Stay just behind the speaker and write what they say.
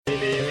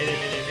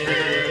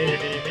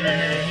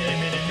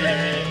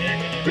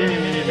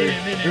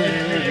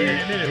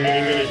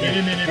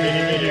Hey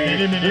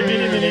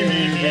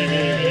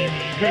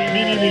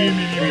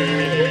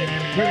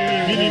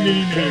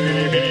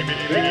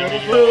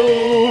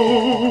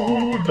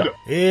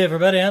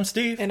everybody, I'm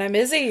Steve. And I'm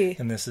Izzy.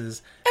 And this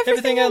is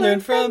Everything I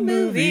Learned from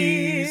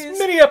Movies.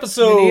 Mini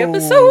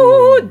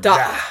episode.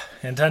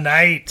 And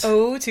tonight.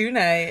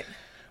 Tonight.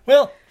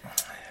 Well,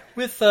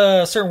 with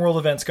certain world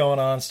events going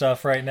on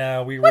stuff right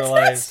now, we What's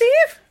realized...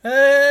 that,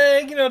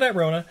 Steve? You know, that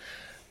Rona.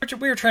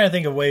 We were trying to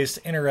think of ways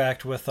to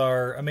interact with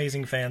our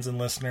amazing fans and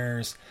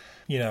listeners.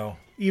 You know,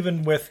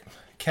 even with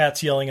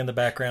cats yelling in the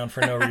background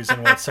for no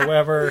reason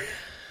whatsoever.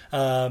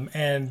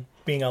 And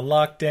being on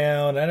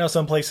lockdown. I know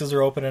some places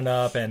are opening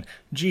up, and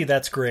gee,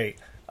 that's great.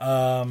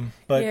 But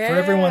for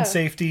everyone's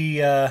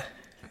safety,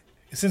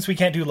 since we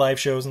can't do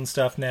live shows and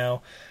stuff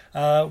now,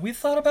 we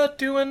thought about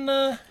doing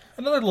another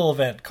little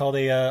event called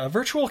a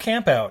virtual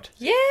campout.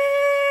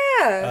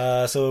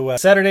 Yeah! So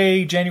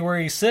Saturday,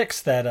 January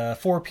 6th at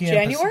 4 p.m.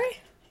 January?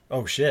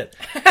 Oh, shit.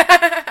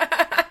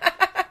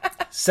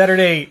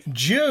 Saturday,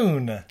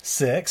 June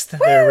 6th. Woo!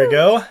 There we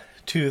go.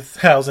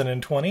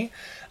 2020.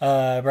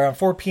 Around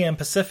 4 p.m.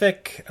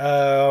 Pacific.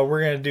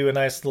 We're going to do a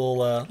nice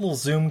little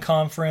Zoom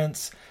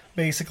conference.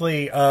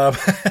 Basically, we're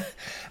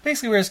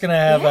just going to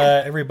have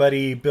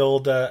everybody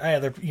build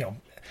either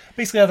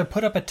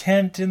put up a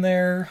tent in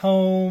their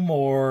home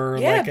or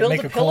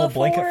make a cold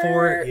blanket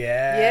for it.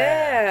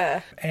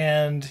 Yeah.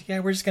 And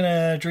we're just going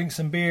to drink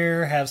some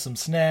beer, have some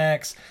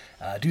snacks,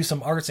 do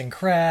some arts and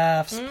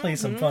crafts, play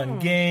some fun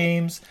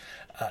games,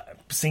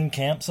 sing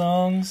camp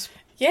songs.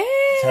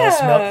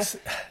 Yeah.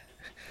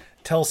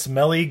 Tell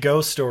smelly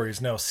ghost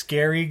stories. No,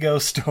 scary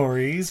ghost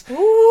stories.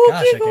 Ooh,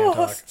 gosh, I can't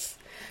talk.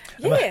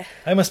 Yeah.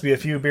 I must be a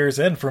few beers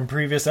in from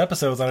previous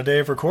episodes on a day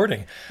of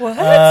recording. What?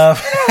 No.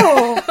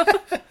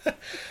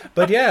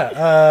 But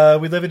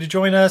we'd love you to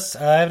join us.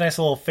 I have a nice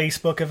little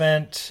Facebook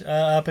event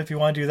up if you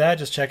want to do that.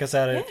 Just check us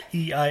out at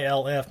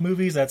EILF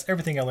Movies. That's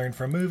Everything I Learned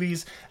from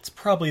Movies. It's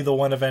probably the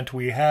one event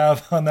we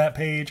have on that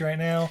page right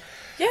now.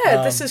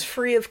 Yeah, this is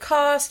free of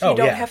cost. You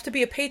don't have to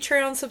be a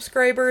Patreon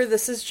subscriber.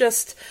 This is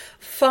just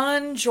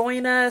fun.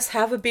 Join us,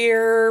 have a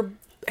beer,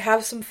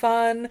 have some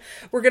fun.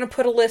 We're going to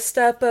put a list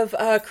up of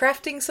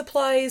crafting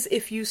supplies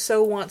if you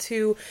so want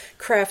to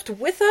craft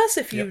with us.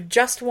 If you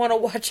just want to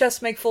watch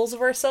us make fools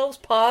of ourselves,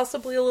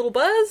 possibly a little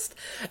buzzed,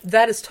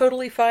 that is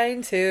totally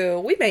fine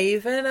too. We may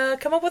even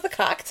come up with a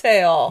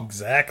cocktail.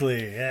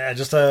 Exactly. Yeah,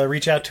 just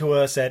reach out to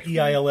us at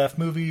EILF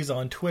Movies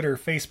on Twitter,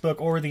 Facebook,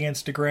 or the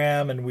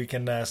Instagram, and we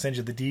can send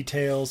you the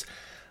details.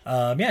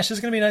 It's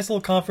just going to be a nice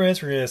little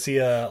conference. We're going to see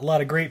a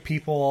lot of great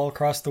people all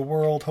across the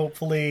world,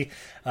 hopefully.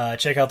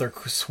 Check out their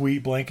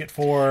sweet blanket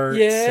forts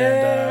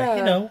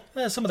and,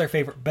 some of their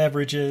favorite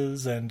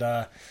beverages and,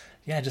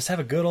 just have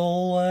a good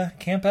old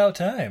camp out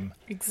time.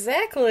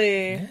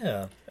 Exactly.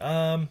 Yeah.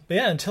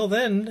 Until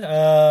then,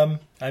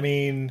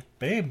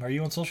 babe, are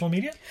you on social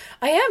media?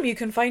 I am. You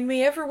can find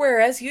me everywhere,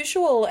 as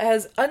usual,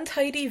 as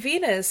Untidy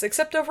Venus,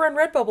 except over on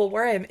Redbubble,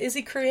 where I am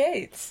Izzy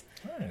Creates.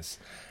 Nice.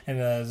 And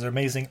there's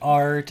amazing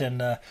art,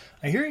 and I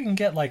hear you can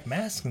get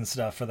masks and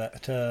stuff for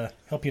that to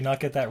help you not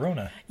get that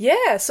Rona.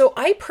 Yeah, so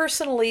I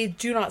personally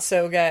do not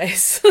sew,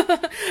 guys.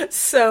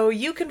 So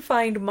you can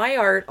find my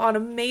art on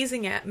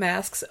amazing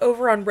masks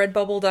over on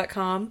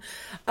Redbubble.com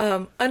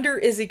under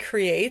Izzy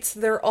Creates.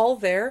 They're all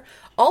there.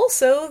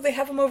 Also, they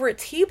have them over at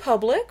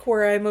TeePublic,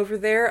 where I'm over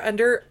there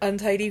under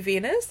Untidy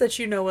Venus, that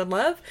you know and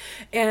love.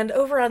 And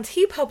over on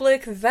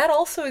TeePublic, that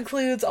also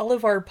includes all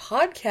of our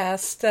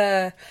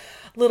podcast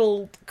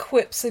little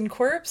quips and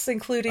quirps,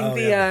 including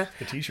the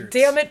t-shirts.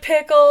 Damn it,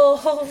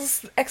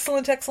 pickles!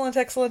 Excellent. And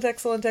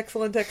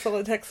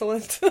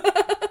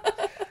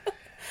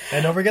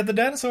don't forget the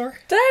dinosaur.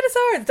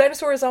 The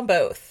dinosaur is on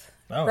both.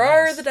 Oh,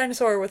 Rawr, nice. The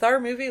dinosaur with our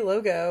movie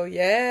logo.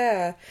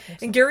 Yeah.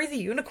 Excellent. And Gary the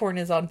Unicorn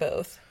is on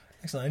both.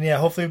 Excellent. And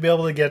hopefully we'll be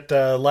able to get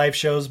live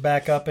shows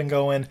back up and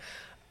going.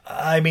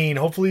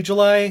 Hopefully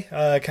July.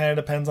 Kind of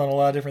depends on a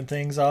lot of different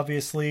things,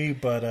 obviously,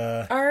 but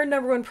our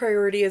number one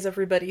priority is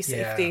everybody's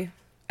safety. Yeah.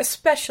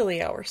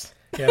 Especially ours.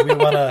 Yeah,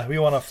 we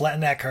wanna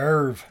flatten that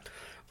curve.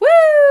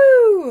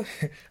 Woo!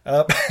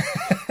 Up.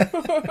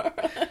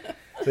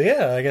 So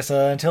I guess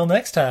until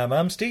next time,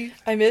 I'm Steve.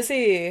 I'm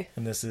Izzy.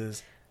 And this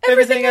is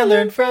Everything I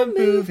Learned from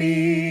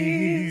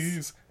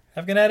Movies.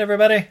 Have a good night,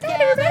 everybody.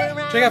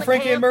 Check out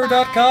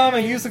frankieandmurr.com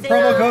and use the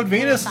promo code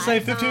Venus to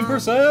save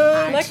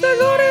 15%. Like the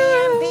Lord.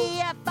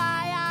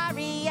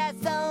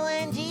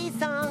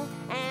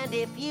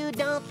 If you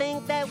don't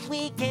think that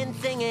we can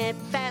sing it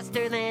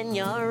faster, then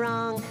you're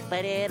wrong.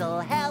 But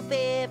it'll help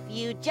if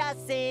you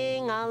just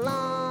sing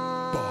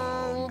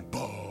along. Bum,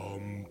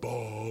 bum,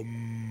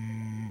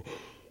 bum.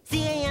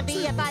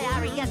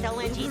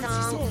 C-A-M-B-F-I-R-E-S-O-N-G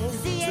song.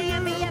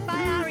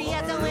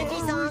 C-A-M-B-F-I-R-E-S-O-N-G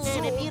song.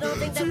 And if you don't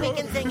think that we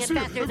can sing it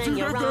faster, then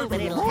you're wrong.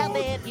 But it'll help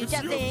if you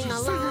just sing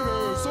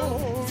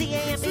along.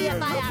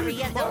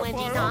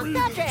 C-A-M-B-F-I-R-E-S-O-N-G song.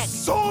 Patrick!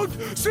 Song!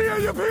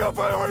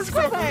 C-A-M-B-F-I-R-E-S-O-N-G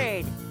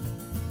Squidward!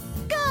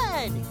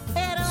 Good!